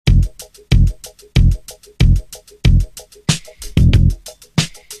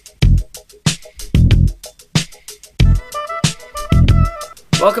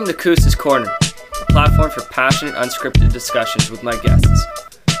Welcome to Koos's Corner, a platform for passionate, unscripted discussions with my guests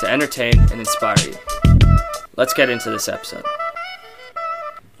to entertain and inspire you. Let's get into this episode.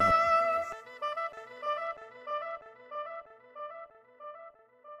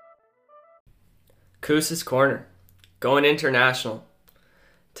 Koos's Corner, going international.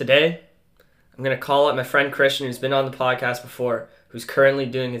 Today, I'm going to call up my friend Christian, who's been on the podcast before, who's currently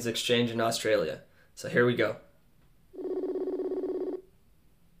doing his exchange in Australia. So here we go.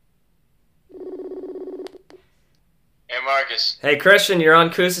 Hey, Marcus. Hey, Christian, you're on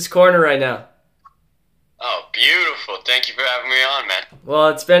Koos's Corner right now. Oh, beautiful. Thank you for having me on, man. Well,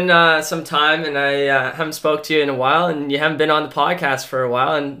 it's been some time, and I haven't spoke to you in a while, and you haven't been on the podcast for a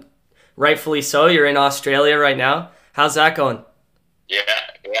while, and rightfully so. You're in Australia right now. How's that going? Yeah,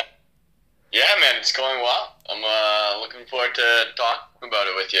 man, it's going well. I'm looking forward to talking about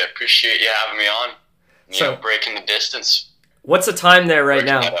it with you. Appreciate you having me on. Breaking the distance. What's the time there right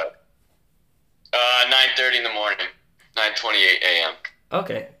now? 9:30 in the morning. 9:28 a.m.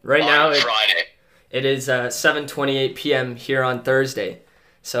 Okay. Right now, Friday. It is 7:28 p.m. here on Thursday.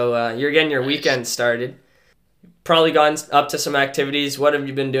 So you're getting your weekend started. Probably gone up to some activities. What have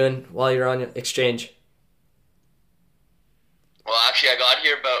you been doing while you're on exchange? Well, actually, I got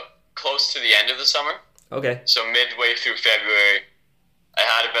here about close to the end of the summer. Okay. So midway through February, I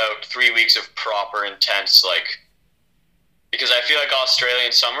had about 3 weeks of proper intense, because I feel like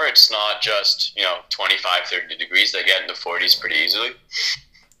Australian summer, it's not just, 25, 30 degrees. They get in the 40s pretty easily.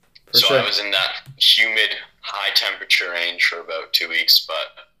 So sure. I was in that humid, high temperature range for about 2 weeks.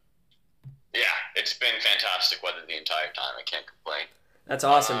 But, yeah, it's been fantastic weather the entire time. I can't complain. That's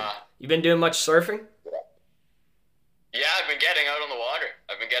awesome. You been doing much surfing? Yeah, I've been getting out on the water.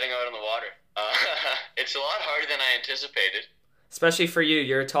 It's a lot harder than I anticipated. Especially for you.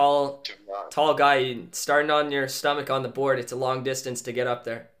 You're a tall guy. Starting on your stomach on the board, it's a long distance to get up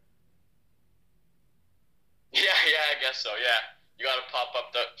there. Yeah, I guess so, yeah. You got to pop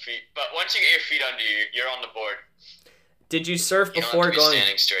up the feet. But once you get your feet under you, you're on the board. Did you surf before you don't have to be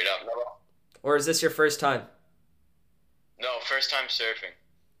standing straight up. No. Or is this your first time? No, first time surfing.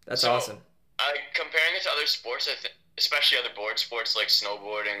 That's awesome. Comparing it to other sports, especially other board sports like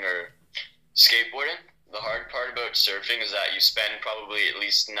snowboarding or skateboarding, the hard part about surfing is that you spend probably at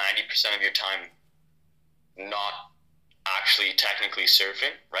least 90% of your time not actually technically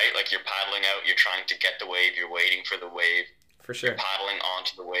surfing, right? Like you're paddling out, you're trying to get the wave, you're waiting for the wave. For sure. You're paddling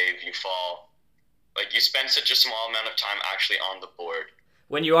onto the wave, you fall. Like you spend such a small amount of time actually on the board.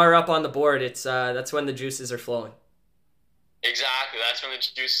 When you are up on the board, it's that's when the juices are flowing. Exactly, that's when the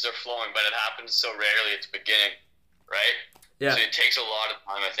juices are flowing, but it happens so rarely at the beginning, right? Yeah. So it takes a lot of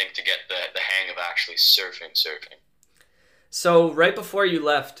time, I think, to get the hang of actually surfing. So right before you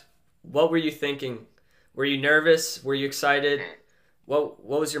left, what were you thinking? Were you nervous? Were you excited? What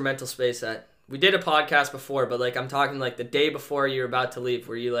was your mental space at? We did a podcast before, but I'm talking the day before you were about to leave.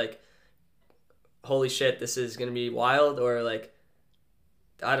 Were you holy shit, this is going to be wild? Or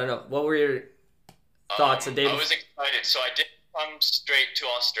I don't know. What were your thoughts the day before? I was excited. So I did come straight to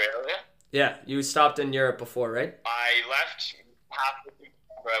Australia. Yeah, you stopped in Europe before, right? I left halfway through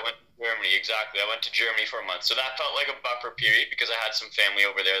December. I went to Germany, exactly. I went to Germany for a month. So that felt like a buffer period because I had some family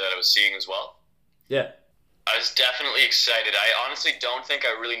over there that I was seeing as well. Yeah. I was definitely excited. I honestly don't think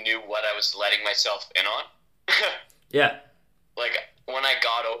I really knew what I was letting myself in on. Yeah. When I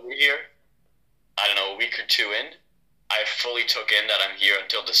got over here, I don't know, a week or two in, I fully took in that I'm here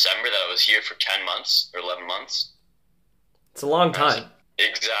until December, that I was here for 10 months or 11 months. It's a long time.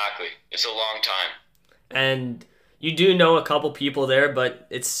 Exactly. It's a long time. And you do know a couple people there, but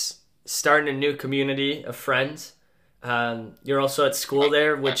it's starting a new community of friends. You're also at school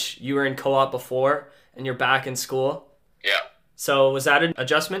there, which you were in co-op before, and you're back in school. Yeah. So was that an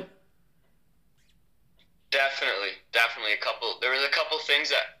adjustment? Definitely. There was a couple things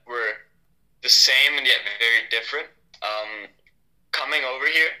that were the same and yet very different. Coming over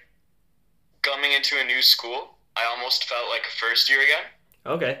here, coming into a new school, I almost felt like a first year again.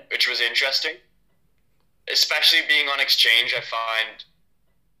 Okay. Which was interesting. Especially being on exchange, I find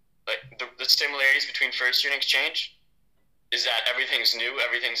the similarities between first year and exchange is that everything's new,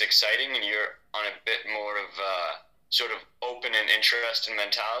 everything's exciting, and you're on a bit more of a sort of open and interested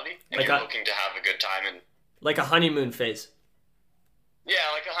mentality, and you're looking to have a good time. And like a honeymoon phase. Yeah,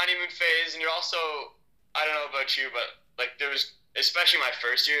 like a honeymoon phase, and you're also, I don't know about you, but there was, especially my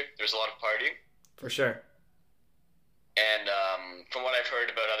first year, there was a lot of partying. For sure. And from what I've heard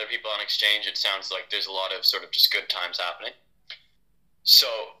about other people on exchange, it sounds like there's a lot of sort of just good times happening.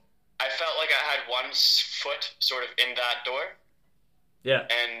 So I felt like I had one foot sort of in that door. Yeah.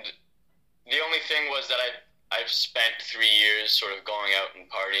 And the only thing was that I've spent 3 years sort of going out and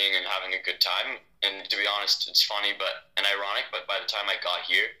partying and having a good time. And to be honest, it's funny and ironic, but by the time I got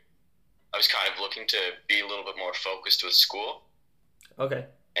here, I was kind of looking to be a little bit more focused with school. Okay.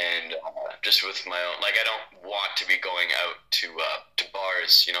 And just with my own, like, I don't want to be going out to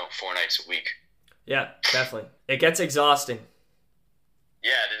bars, 4 nights a week. Yeah, definitely. It gets exhausting.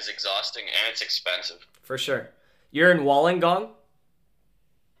 Yeah, it is exhausting, and it's expensive. For sure. You're in Wollongong?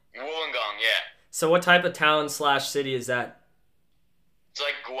 Wollongong, yeah. So what type of town / city is that? It's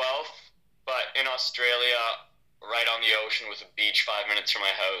like Guelph, but in Australia, right on the ocean with a beach 5 minutes from my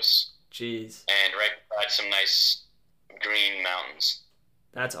house. Jeez. And right beside some nice green mountains.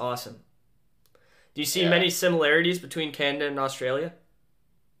 That's awesome. Do you see many similarities between Canada and Australia?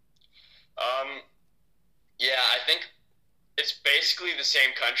 Yeah, I think it's basically the same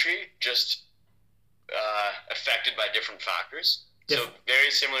country, just affected by different factors. So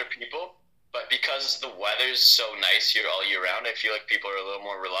very similar people, but because the weather's so nice here all year round, I feel like people are a little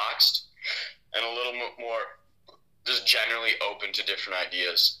more relaxed and a little more just generally open to different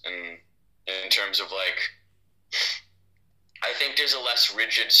ideas. And in terms of like, I think there's a less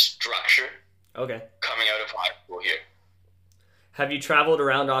rigid structure coming out of high school here. Have you traveled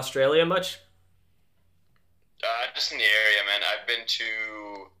around Australia much? Just in the area, man. I've been to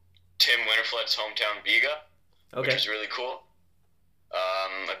Tim Winterflood's hometown, Bega, which was really cool.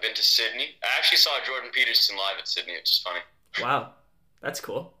 I've been to Sydney. I actually saw Jordan Peterson live at Sydney, which is funny. Wow. That's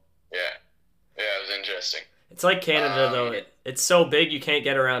cool. Yeah, it was interesting. It's like Canada, though. It's so big you can't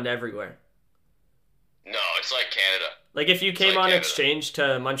get around everywhere. No, it's like Canada. Like, if you came on exchange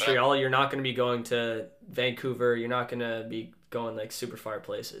to Montreal, you're not going to be going to Vancouver. You're not going to be going, like, super far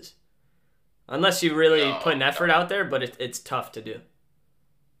places. Unless you really put an effort out there, but it's tough to do.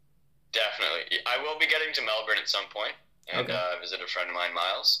 Definitely. I will be getting to Melbourne at some point and visit a friend of mine,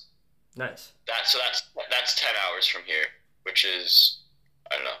 Miles. Nice. That's 10 hours from here, which is,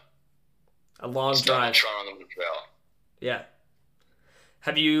 I don't know, a long drive. Toronto to Montreal. Yeah.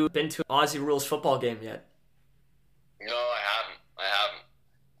 Have you been to Aussie Rules football game yet? No, I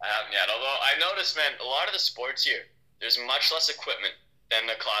haven't yet. Although I noticed, man, a lot of the sports here, there's much less equipment than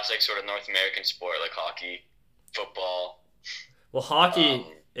the classic sort of North American sport like hockey, football. Well, hockey,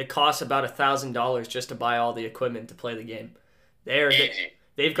 it costs about $1,000 just to buy all the equipment to play the game.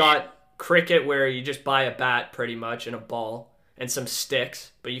 They've got cricket where you just buy a bat pretty much and a ball and some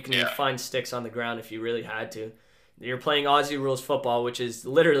sticks, but you can find sticks on the ground if you really had to. You're playing Aussie Rules football, which is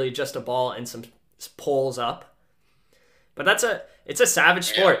literally just a ball and some poles up. But it's a savage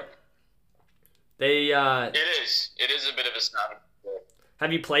sport. It is a bit of a savage sport.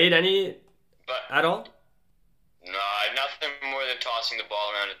 Have you played any at all? No, nothing more than tossing the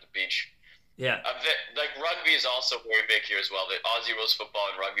ball around at the beach. Yeah. Like rugby is also very big here as well. The Aussie Rules football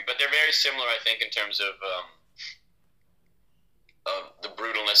and rugby, but they're very similar, I think, in terms of the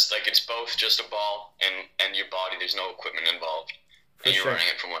brutalness. Like, it's both just a ball and your body. There's no equipment involved, and you're running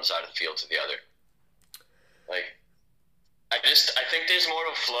it from one side of the field to the other. Like, I think there's more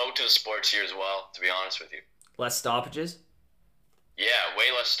of a flow to the sports here as well, to be honest with you. Less stoppages? Yeah, way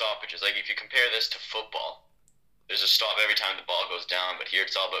less stoppages. Like, if you compare this to football, there's a stop every time the ball goes down, but here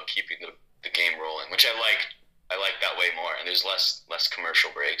it's all about keeping the game rolling, which I like. I like that way more, and there's less commercial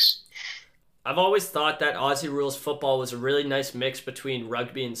breaks. I've always thought that Aussie Rules football was a really nice mix between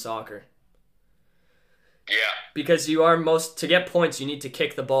rugby and soccer. Yeah. Because to get points, you need to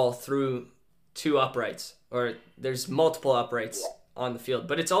kick the ball through 2 uprights, or there's multiple uprights on the field.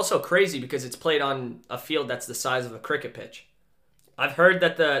 But it's also crazy because it's played on a field that's the size of a cricket pitch. I've heard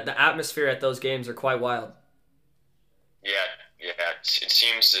that the atmosphere at those games are quite wild. Yeah. It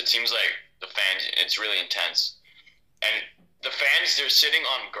seems like the fans, it's really intense. And the fans, they're sitting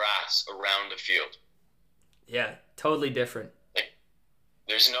on grass around the field. Yeah, totally different. Like,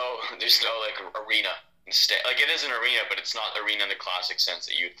 there's no like arena instead. Like, it is an arena, but it's not arena in the classic sense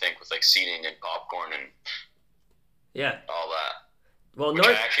that you'd think with like seating and popcorn and all that. Well, which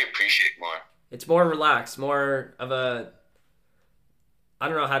I actually appreciate more. It's more relaxed, more of a, I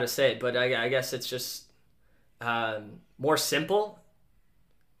don't know how to say it, but I guess it's just more simple,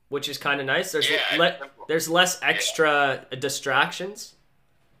 which is kind of nice. There's less extra distractions.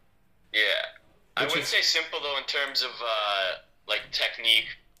 Yeah. I wouldn't say simple, though, in terms of like technique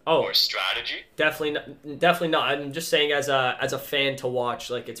or strategy. Definitely not. I'm just saying as a fan to watch,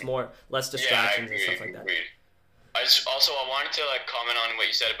 like, it's less distractions and stuff like that. I wanted to like comment on what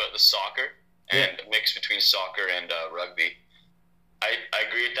you said about the soccer and the mix between soccer and rugby. I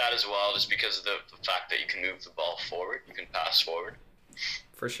agree with that as well, just because of the fact that you can move the ball forward, you can pass forward.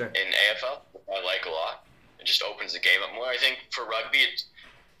 For sure. In AFL, I like a lot. It just opens the game up more. I think for rugby, it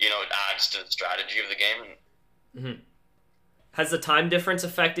adds to the strategy of the game, Hmm. Has the time difference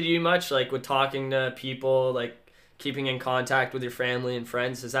affected you much? Like with talking to people, like keeping in contact with your family and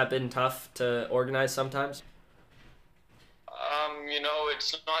friends, has that been tough to organize sometimes?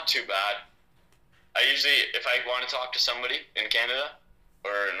 It's not too bad. I usually, if I want to talk to somebody in Canada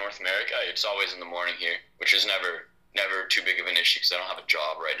or in North America, it's always in the morning here, which is never too big of an issue because I don't have a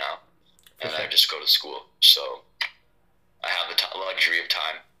job right now, For and sure. I just go to school, so I have the luxury of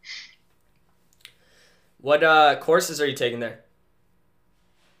time. What courses are you taking there?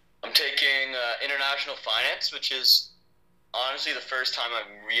 I'm taking international finance, which is honestly the first time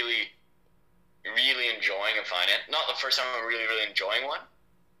I'm really enjoying a finance. Not the first time I'm really enjoying one,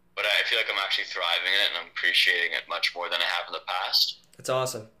 but I feel like I'm actually thriving in it and I'm appreciating it much more than I have in the past. That's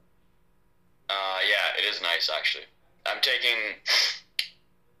awesome. Yeah, it is nice actually. I'm taking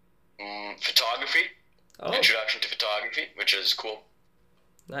photography, Oh, introduction to photography, which is cool.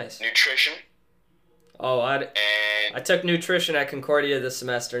 nice. Nutrition, Oh, I and took nutrition at Concordia this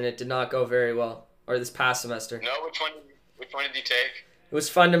semester and it did not go very well. Or this past semester. no, which one did you take? It was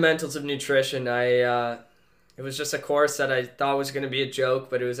fundamentals of nutrition. It was just a course that I thought was going to be a joke,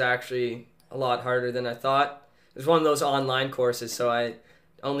 but it was actually a lot harder than I thought. It was one of those online courses, so I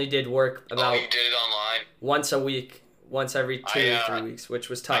only did work Oh, about you did it online. once a week, once every two or I 3 weeks, which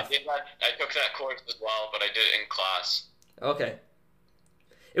was I tough. did that. I took that course as well, but I did it in class. Okay.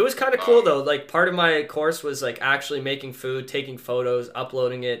 It was kind of cool Um, though. Like part of my course was like actually making food, taking photos,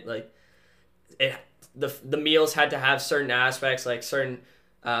 uploading it. Like it, the meals had to have certain aspects, like certain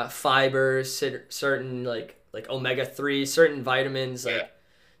fibers, certain like omega 3, certain vitamins. Yeah. Like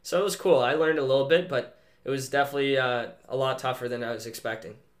so, it was cool. I learned a little bit, but it was definitely a lot tougher than I was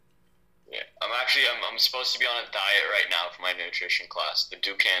expecting. Yeah, I'm supposed to be on a diet right now for my nutrition class, the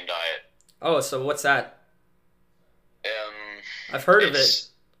Dukan diet. Oh, so what's that? Um, I've heard of it.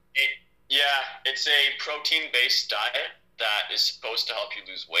 it's a protein-based diet that is supposed to help you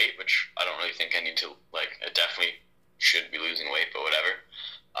lose weight, which I don't really think I need to like. I definitely should be losing weight, but whatever.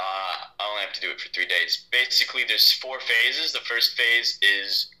 I only have to do it for 3 days. Basically, there's 4 phases. The first phase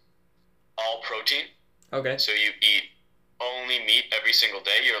is all protein, Okay. so you eat only meat every single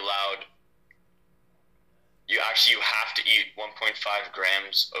day. You're allowed. You have to eat 1.5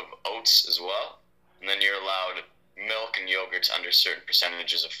 grams of oats as well, and then you're allowed milk and yogurts under certain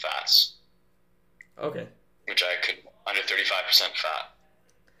percentages of fats, Okay. which I could under 35% fat.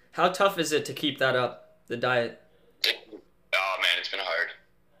 How tough is it to keep that up? The diet. Oh man, it's been hard.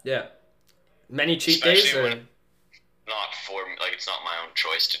 Yeah. Many cheat days, Especially or when it's not my own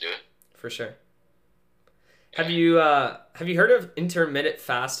choice to do it. for sure. Have you heard of intermittent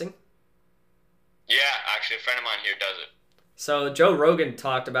fasting? Yeah, actually, a friend of mine here does it. So Joe Rogan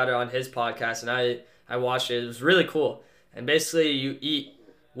talked about it on his podcast, and I watched it. It was really cool. And basically, you eat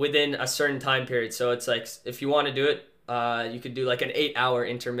within a certain time period. So it's like if you want to do it, you could do like an 8-hour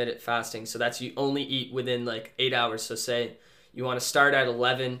intermittent fasting. So that's you only eat within like 8 hours. So say you want to start at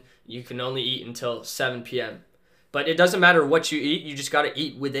 11, you can only eat until 7 p.m. But it doesn't matter what you eat. You just got to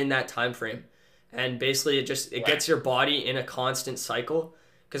eat within that time frame. And basically, it gets your body in a constant cycle.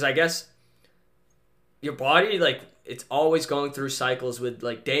 Because I guess your body, like, it's always going through cycles with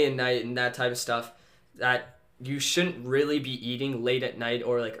like day and night and that type of stuff, that you shouldn't really be eating late at night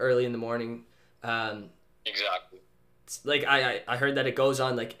or like early in the morning. Exactly. It's like I heard that it goes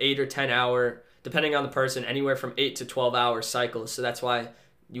on like 8 or 10 hour, depending on the person, anywhere from 8 to 12 hour cycles. So that's why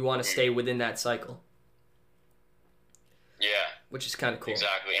you want to stay within that cycle, Yeah, which is kind of cool.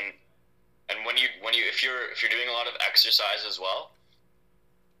 exactly. And when you if you're doing a lot of exercise as well,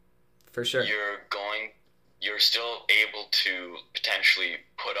 For sure. you're still able to potentially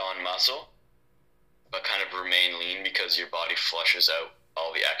put on muscle, but kind of remain lean because your body flushes out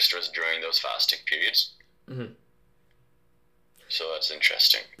all the extras during those fasting periods. Hmm. So that's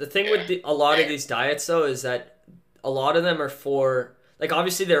interesting. The thing with a lot of these diets, though, is that a lot of them are for, like,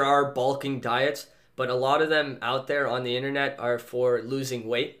 obviously there are bulking diets, but a lot of them out there on the internet are for losing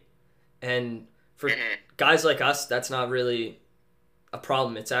weight. And for guys like us, that's not really a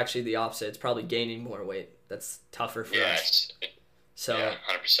problem. It's actually the opposite. It's probably gaining more weight. That's tougher for Yeah, us. So,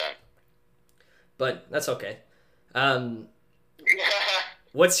 100%. but that's okay.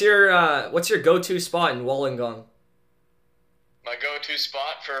 What's your go-to spot in Wollongong? My go-to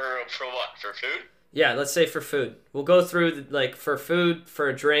spot for what? For food? Yeah, let's say for food. We'll go through like for food, for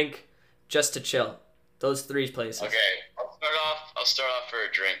a drink, just to chill. Those 3 places. Okay, I'll start off for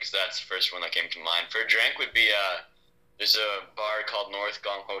a drink because that's the first one that came to mind. For a drink would be there's a bar called North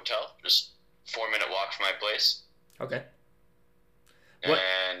Gong Hotel, just 4-minute walk from my place. Okay.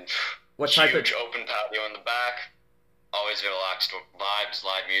 And What type of? huge open patio in the back. Always relaxed vibes,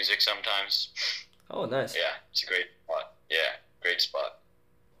 live music sometimes. Oh, nice. Yeah, it's a great spot. Yeah, great spot.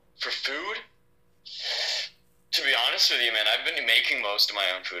 For food, to be honest with you, man, I've been making most of my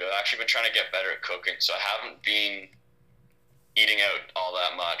own food. I've actually been trying to get better at cooking, so I haven't been eating out all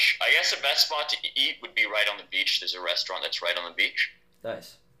that much. I guess the best spot to eat would be right on the beach. There's a restaurant that's right on the beach.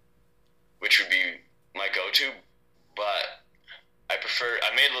 Nice. Which would be my go-to, but I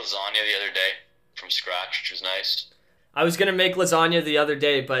made lasagna the other day from scratch, which was nice. I was going to make lasagna the other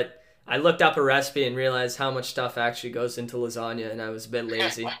day, but I looked up a recipe and realized how much stuff actually goes into lasagna, and I was a bit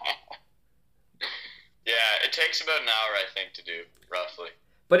lazy. Yeah, it takes about an hour, I think, to do, roughly.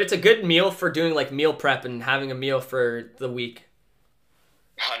 But it's a good meal for doing like meal prep and having a meal for the week.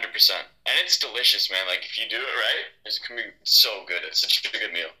 100%. And it's delicious, man. Like, if you do it right, it can be so good. It's such a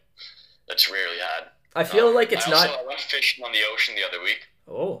good meal. That's rarely had. I feel like it's not... I went fishing on the ocean the other week.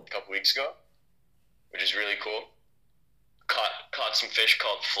 Oh. A couple weeks ago. Which is really cool. Caught some fish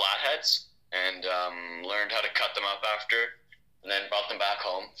called flatheads. And learned how to cut them up after. And then brought them back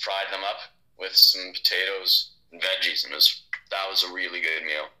home. Fried them up with some potatoes and veggies. And that was a really good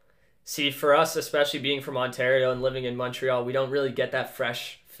meal. See, for us, especially being from Ontario and living in Montreal, we don't really get that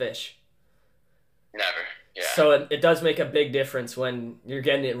fresh fish. Never, yeah. So it does make a big difference when you're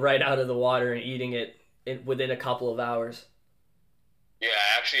getting it right out of the water and eating it within a couple of hours. Yeah,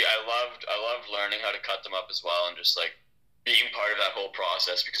 actually, I loved learning how to cut them up as well, and just like being part of that whole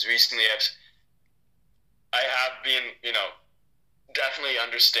process. Because recently, I have been, definitely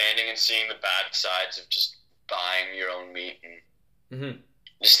understanding and seeing the bad sides of just buying your own meat and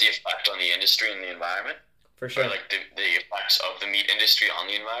just the effect on the industry and the environment. For sure. Or like the effects of the meat industry on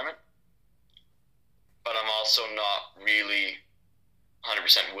the environment. But I'm also not really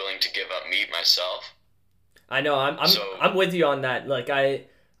 100% willing to give up meat myself. I know. I'm with you on that. Like I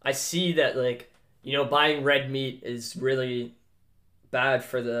see that, like, buying red meat is really bad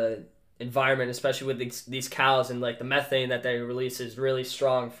for the environment, especially with these cows, and like the methane that they release is really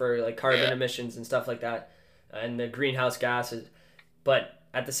strong for like carbon emissions and stuff like that, and the greenhouse gases. But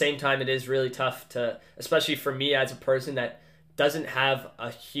at the same time, it is really tough to, especially for me as a person that doesn't have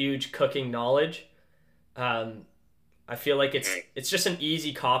a huge cooking knowledge. I feel like it's just an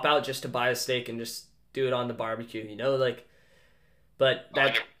easy cop out just to buy a steak and just do it on the barbecue, but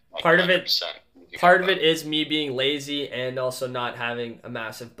that 100%. part of it is me being lazy and also not having a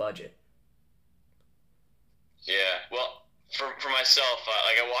massive budget. Yeah, well, for myself,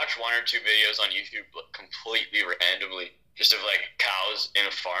 I watched one or two videos on YouTube completely randomly, just of like cows in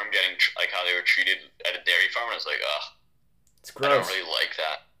a farm getting like how they were treated at a dairy farm, and I was like, ugh, it's gross. I don't really like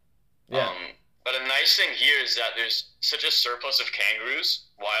that. Yeah. But a nice thing here is that there's such a surplus of kangaroos,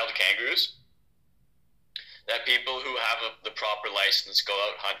 wild kangaroos, that people who have the proper license go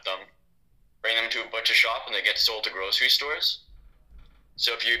out, hunt them, bring them to a butcher shop, and they get sold to grocery stores.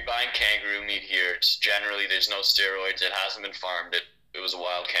 So if you're buying kangaroo meat here, it's generally, there's no steroids, it hasn't been farmed, it was a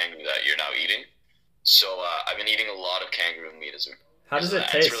wild kangaroo that you're now eating. So I've been eating a lot of kangaroo meat. How does it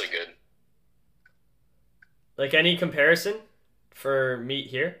taste? It's really good. Like, any comparison for meat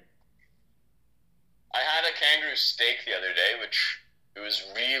here? I had a kangaroo steak the other day, which it was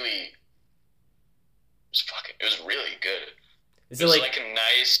really good. Is it was like a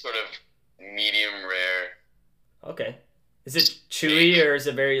nice sort of medium rare. Okay. Is it chewy or is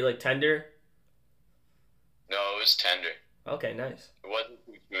it very like tender? No, it was tender. Okay, nice. It wasn't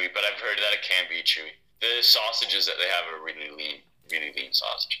too chewy, but I've heard that it can be chewy. The sausages that they have are really lean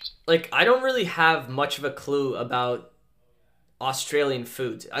sausages. Like, I don't really have much of a clue about Australian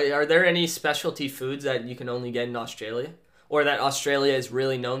foods. Are there any specialty foods that you can only get in Australia? Or that Australia is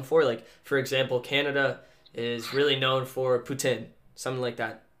really known for? Like, for example, Canada is really known for poutine. Something like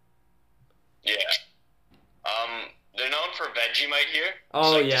that. Yeah. They're known for Vegemite here.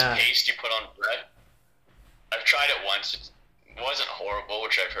 Oh, it's like yeah. This paste you put on bread. I've tried it once. It wasn't horrible,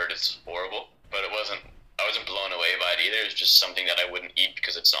 which I've heard is horrible. But I wasn't blown away by it either. It's just something that I wouldn't eat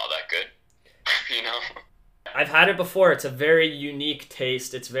because it's not that good. I've had it before. It's a very unique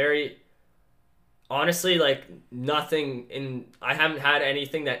taste. It's very, honestly, like I haven't had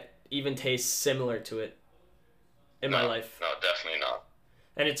anything that even tastes similar to it in my life. No, definitely not.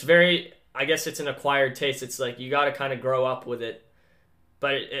 And it's very, I guess it's an acquired taste. It's like you got to kind of grow up with it.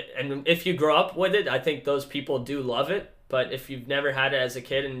 But and if you grow up with it, I think those people do love it. But if you've never had it as a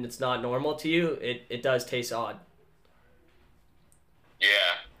kid and it's not normal to you, it does taste odd.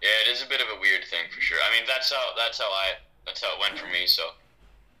 Yeah, it is a bit of a weird thing for sure. I mean, that's how it went for me. So.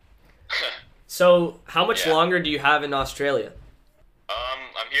 So, how much longer do you have in Australia?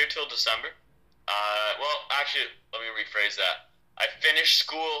 I'm here till December. Well, actually, let me rephrase that. I finish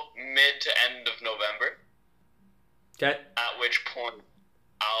school mid to end of November. Okay. At which point,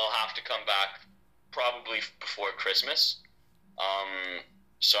 I'll have to come back probably before Christmas.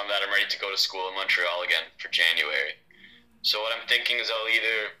 So that I'm ready to go to school in Montreal again for January. So what I'm thinking is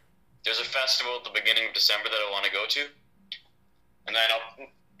there's a festival at the beginning of December that I want to go to, and then I'll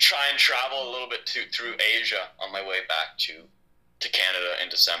try and travel a little bit through Asia on my way back to Canada in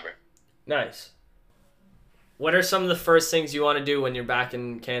December. Nice. What are some of the first things you want to do when you're back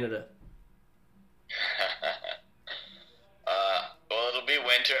in Canada? Well, it'll be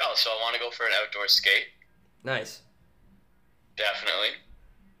winter. Oh, so I want to go for an outdoor skate. Nice. Definitely.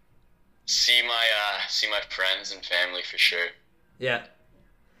 See my friends and family for sure. Yeah.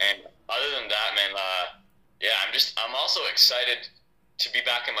 And other than that, man, I'm also excited to be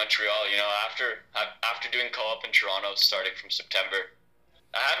back in Montreal. You know, after doing co-op in Toronto starting from September,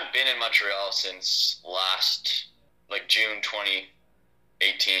 I haven't been in Montreal since June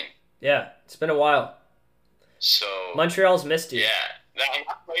 2018. Yeah, it's been a while. So Montreal's missed you. Yeah,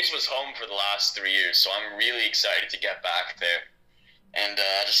 that place was home for the last 3 years, so I'm really excited to get back there and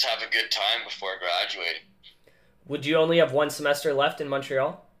just have a good time before graduating. Would you only have one semester left in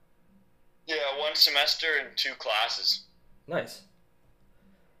Montreal? Yeah, 1 semester and 2 classes. Nice.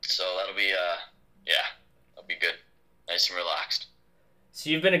 So that'll be good. Nice and relaxed. So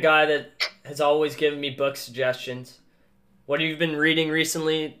you've been a guy that has always given me book suggestions. What have you been reading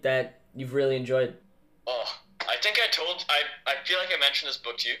recently that you've really enjoyed? Oh, I think I feel like I mentioned this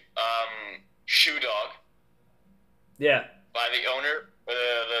book to you. Shoe Dog. Yeah. By the owner,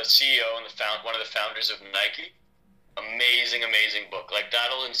 the CEO and one of the founders of Nike. Amazing, amazing book. Like,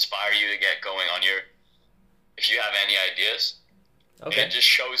 that'll inspire you to get going on if you have any ideas. Okay. And it just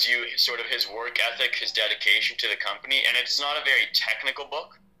shows you sort of his work ethic, his dedication to the company. And it's not a very technical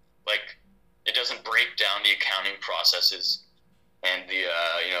book. Like, it doesn't break down the accounting processes and the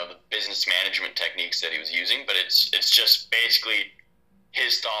business management techniques that he was using, but it's just basically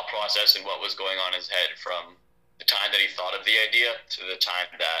his thought process and what was going on in his head from the time that he thought of the idea to the time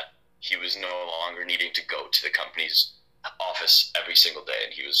that he was no longer needing to go to the company's office every single day,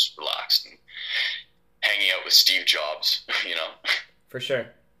 and he was relaxed and hanging out with Steve Jobs, you know? For sure.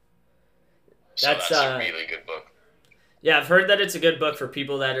 So that's a really good book. Yeah, I've heard that it's a good book for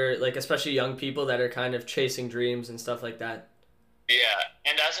people that are, like, especially young people that are kind of chasing dreams and stuff like that. Yeah,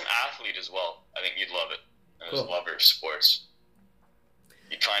 and as an athlete as well, I think you'd love it. As a lover of sports.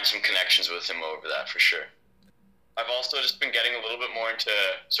 You'd find some connections with him over that for sure. I've also just been getting a little bit more into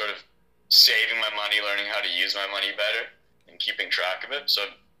sort of saving my money, learning how to use my money better, and keeping track of it. So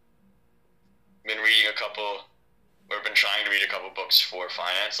I've been trying to read a couple books for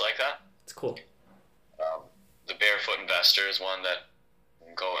finance like that. It's cool. The Barefoot Investor is one that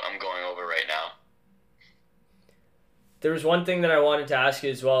I'm going over right now. There was one thing that I wanted to ask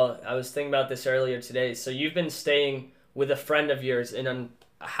you as well. I was thinking about this earlier today. So you've been staying with a friend of yours in a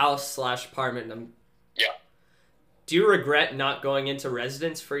house/apartment. Yeah. Do you regret not going into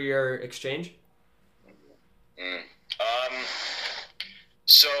residence for your exchange?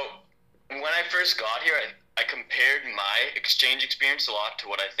 So when I first got here, I compared my exchange experience a lot to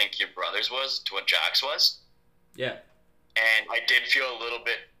what I think your brother's was, to what Jack's was. Yeah. And I did feel a little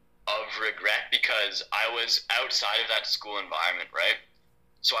bit of regret because I was outside of that school environment, right?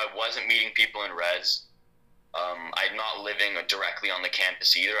 So I wasn't meeting people in res. I'm not living directly on the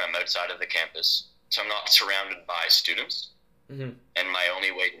campus either. I'm outside of the campus. So I'm not surrounded by students. Mm-hmm. And my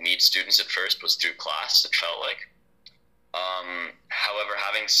only way to meet students at first was through class, it felt like. However,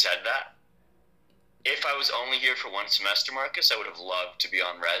 having said that, if I was only here for 1 semester, Marcus, I would have loved to be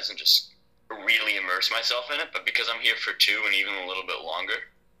on res and just really immerse myself in it. But because I'm here for 2 and even a little bit longer,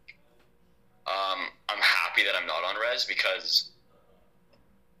 I'm happy that I'm not on res, because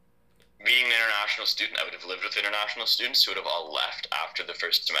being an international student, I would have lived with international students who would have all left after the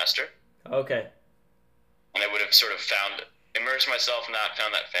first semester. Okay. And I would have sort of immersed myself in that,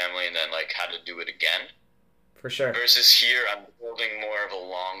 found that family, and then had to do it again. For sure. Versus here, I'm building more of a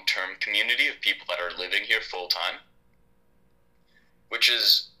long-term community of people that are living here full-time, which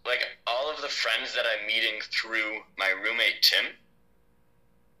is all of the friends that I'm meeting through my roommate, Tim.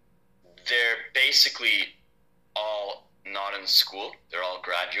 They're basically all not in school. They're all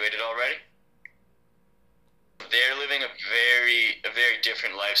graduated already. They're living a very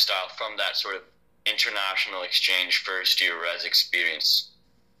different lifestyle from that sort of international exchange first-year res experience.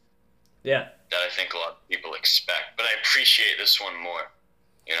 Yeah. That I think a lot of people expect. But I appreciate this one more,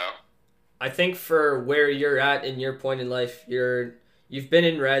 you know? I think for where you're at in your point in life, you've been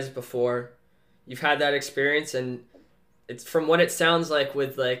in res before. You've had that experience, and it's from what it sounds like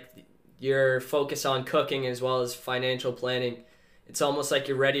with your focus on cooking as well as financial planning, it's almost like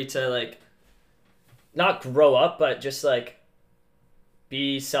you're ready to not grow up, but just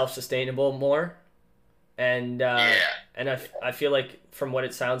be self-sustainable more. and Yeah, I feel like from what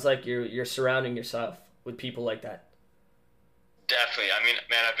it sounds like, you're surrounding yourself with people like that. definitely. I mean,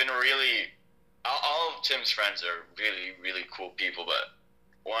 man, I've been really all of Tim's friends are really, really cool people, but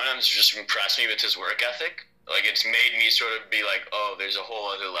one of them's just impressed me with his work ethic. Like, it's made me sort of be like, oh, there's a whole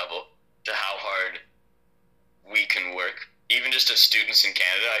other level to how hard we can work. Even just as students in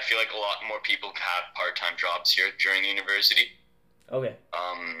Canada, I feel like a lot more people have part-time jobs here during university. Okay.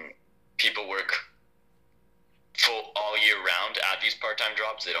 People work full all year round at these part-time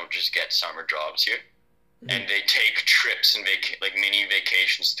jobs. They don't just get summer jobs here. And they take trips and like mini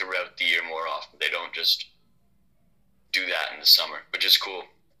vacations throughout the year more often. They don't just do that in the summer, which is cool.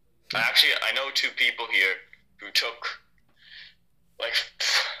 I know two people here who took like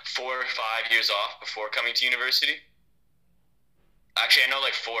 4 or 5 years off before coming to university. Actually, I know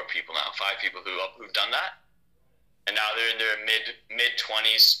like 4 people now, 5 people who've done that, and now they're in their mid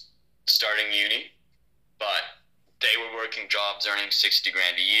 20s, starting uni, but they were working jobs, earning 60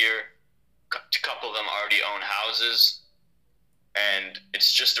 grand a year. A couple of them already own houses, and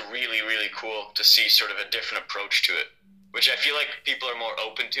it's just really, really cool to see sort of a different approach to it, which I feel like people are more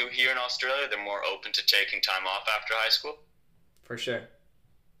open to here in Australia. They're more open to taking time off after high school. For sure.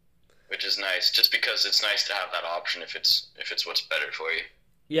 Which is nice, just because it's nice to have that option if it's what's better for you.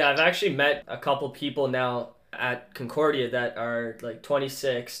 Yeah, I've actually met a couple people now at Concordia that are like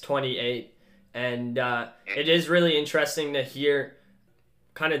 26, 28, and it is really interesting to hear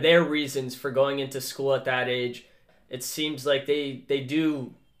kind of their reasons for going into school at that age. It seems like they're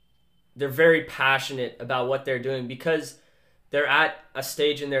very passionate about what they're doing because they're at a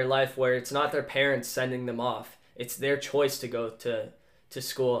stage in their life where it's not their parents sending them off. It's their choice to go to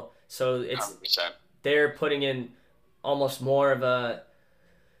school. So it's 100%. They're putting in almost more of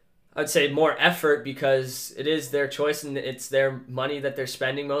I'd say more effort because it is their choice and it's their money that they're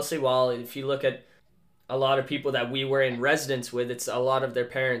spending mostly. While if you look at a lot of people that we were in residence with, it's a lot of their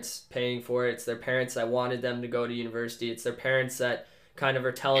parents paying for it. It's their parents that wanted them to go to university. It's their parents that kind of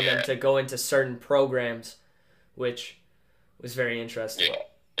are telling them to go into certain programs, which was very interesting. Yeah,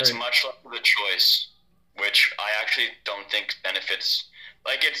 it's much less of a choice, which I actually don't think benefits.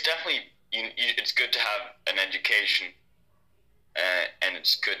 Like, it's definitely, it's good to have an education, and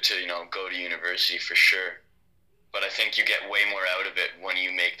it's good to, go to university for sure. But I think you get way more out of it when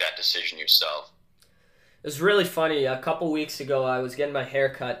you make that decision yourself. It was really funny. A couple weeks ago, I was getting my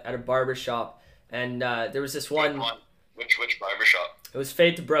hair cut at a barber shop, and there was this one. Which barber shop? It was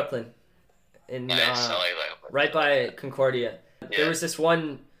Fade to Brooklyn, in nice. right by Concordia. Yeah. There was this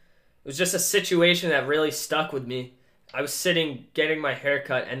one. It was just a situation that really stuck with me. I was sitting getting my hair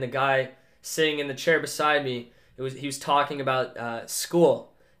cut, and the guy sitting in the chair beside me, he was talking about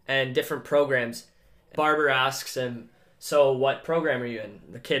school and different programs. Barber asks him, "So what program are you in?"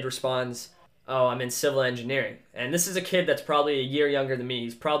 The kid responds, "Oh, I'm in civil engineering." And this is a kid that's probably a year younger than me.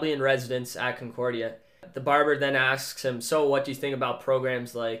 He's probably in residence at Concordia. The barber then asks him, "So what do you think about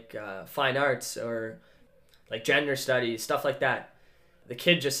programs like fine arts or like gender studies, stuff like that?" The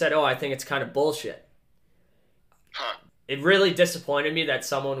kid just said, "Oh, I think it's kind of bullshit." Huh. It really disappointed me that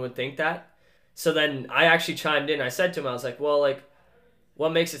someone would think that. So then I actually chimed in. I said to him, I was like, well, like,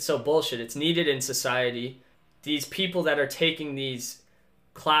 what makes it so bullshit? It's needed in society. These people that are taking these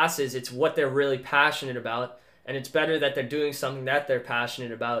classes, it's what they're really passionate about. And it's better that they're doing something that they're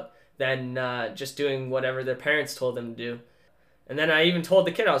passionate about than just doing whatever their parents told them to do. And then I even told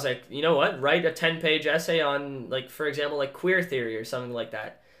the kid, I was like, you know what? Write a 10-page essay on, like, for example, like queer theory or something like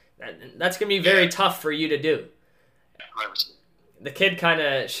that. That's going to be very tough for you to do. 100%. The kid kind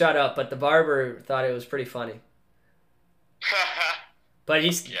of shut up, but the barber thought it was pretty funny. But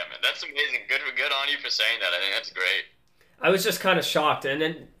he's... Yeah, man, that's amazing. Good on you for saying that. I think that's great. I was just kind of shocked. And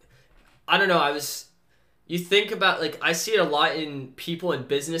then, I don't know, you think about, like, I see it a lot in people in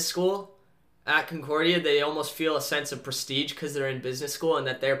business school at Concordia. They almost feel a sense of prestige because they're in business school and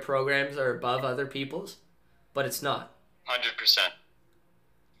that their programs are above other people's. But it's not. 100%.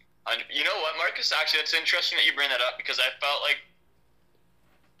 You know what, Marcus? Actually, it's interesting that you bring that up because I felt like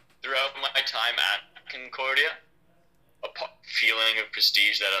throughout my time at Concordia, a feeling of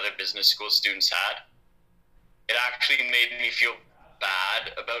prestige that other business school students had. It actually made me feel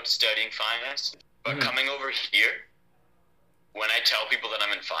bad about studying finance. But coming over here, when I tell people that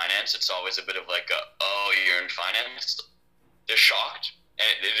I'm in finance, it's always a bit of like, oh, you're in finance? They're shocked. And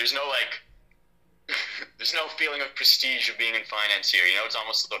there's no like... there's no feeling of prestige of being in finance here. It's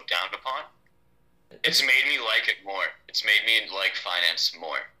almost looked down upon. It's made me like it more. It's made me like finance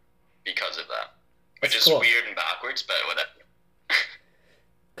more because of that. Which is cool. Weird and backwards, but whatever.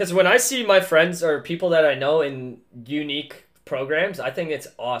 Because when I see my friends or people that I know in unique programs, I think it's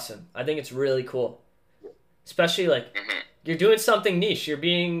awesome. I think it's really cool. especially like Mm-hmm. you're doing something niche. You're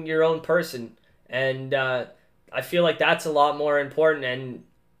being your own person, and I feel like that's a lot more important, and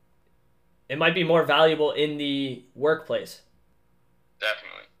it might be more valuable in the workplace.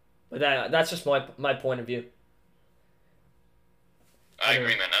 Definitely. But that's just my point of view. I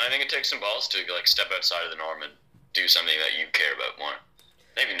agree, man. And I think it takes some balls to like step outside of the norm and do something that you care about more.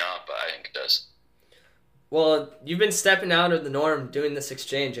 Maybe not, but I think it does. Well, you've been stepping out of the norm doing this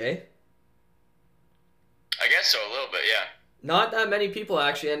exchange, eh? I guess so, a little bit, yeah. Not that many people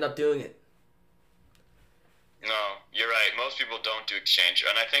actually end up doing it. No, you're right. Most people don't do exchange,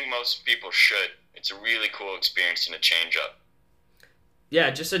 and I think most people should. It's a really cool experience and a change up. Yeah,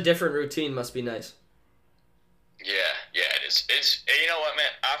 just a different routine must be nice. Yeah, it is. It's you know what,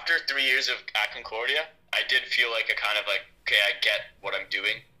 man. After 3 years at Concordia, I did feel like a kind of like, okay, I get what I'm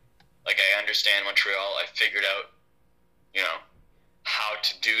doing. Like I understand Montreal. I figured out, you know, how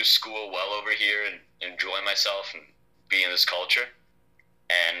to do school well over here and enjoy myself and be in this culture.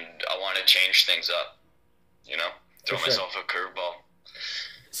 And I want to change things up. You know, throw myself a curveball.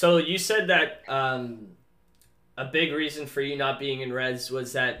 So you said that a big reason for you not being in Res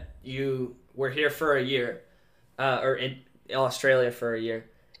was that you were here for a year, or in Australia for a year.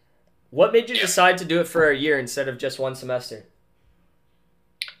 What made you decide to do it for a year instead of just one semester?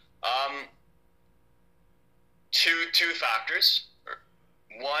 Two factors.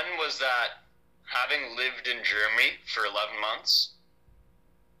 One was that having lived in Germany for 11 months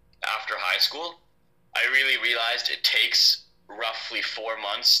after high school, I really realized it takes roughly 4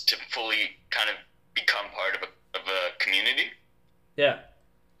 months to fully kind of become part of a community. Yeah.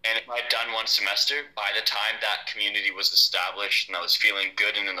 And if I'd done one semester, by the time that community was established and I was feeling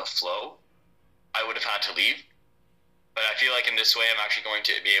good and in the flow, I would have had to leave. But I feel like in this way, I'm actually going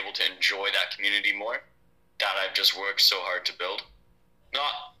to be able to enjoy that community more that I've just worked so hard to build.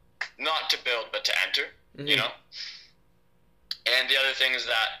 Not to build, but to enter, you know? And the other thing is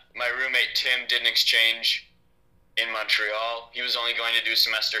that my roommate, Tim, did an exchange in Montreal. He was only going to do a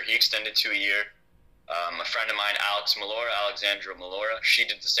semester. He extended to a year. A friend of mine, Alexandra Malora, she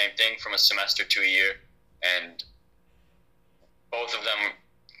did the same thing from a semester to a year. And both of them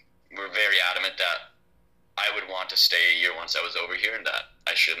were very adamant that I would want to stay a year once I was over here and that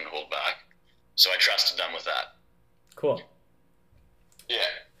I shouldn't hold back. So I trusted them with that. Cool. Yeah.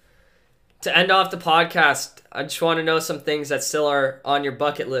 To end off the podcast, I just want to know some things that still are on your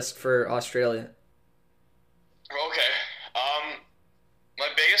bucket list for Australia. Okay. My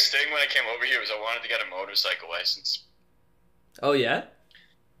biggest thing when I came over here was I wanted to get a motorcycle license. Oh, yeah?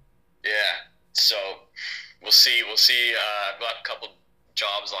 Yeah. So we'll see. I've got a couple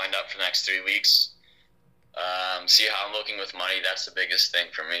jobs lined up for the next 3 weeks. See how I'm looking with money. That's the biggest thing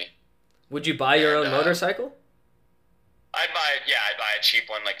for me. Would you buy your own motorcycle? I'd buy a cheap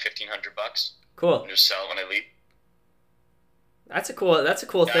one, like $1,500. Cool. And just sell it when I leave. That's a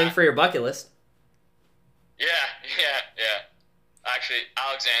cool thing for your bucket list. Yeah. Actually,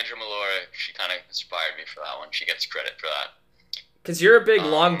 Alexandra Malora, she kind of inspired me for that one. She gets credit for that. Because you're a big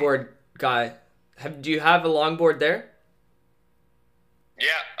longboard guy. Do you have a longboard there?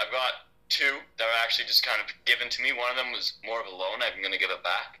 Yeah, I've got two that were actually just kind of given to me. One of them was more of a loan. I'm going to give it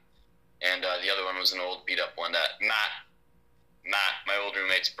back. And the other one was an old beat-up one that Matt, my old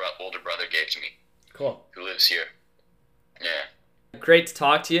roommate's older brother, gave to me. Cool. Who lives here. Yeah. Great to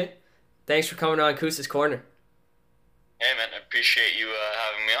talk to you. Thanks for coming on Kous's Corner. Hey, man, I appreciate you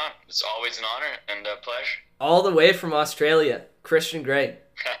having me on. It's always an honor and a pleasure. All the way from Australia, Christian Gray.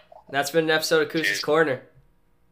 That's been an episode of Kous's Corner.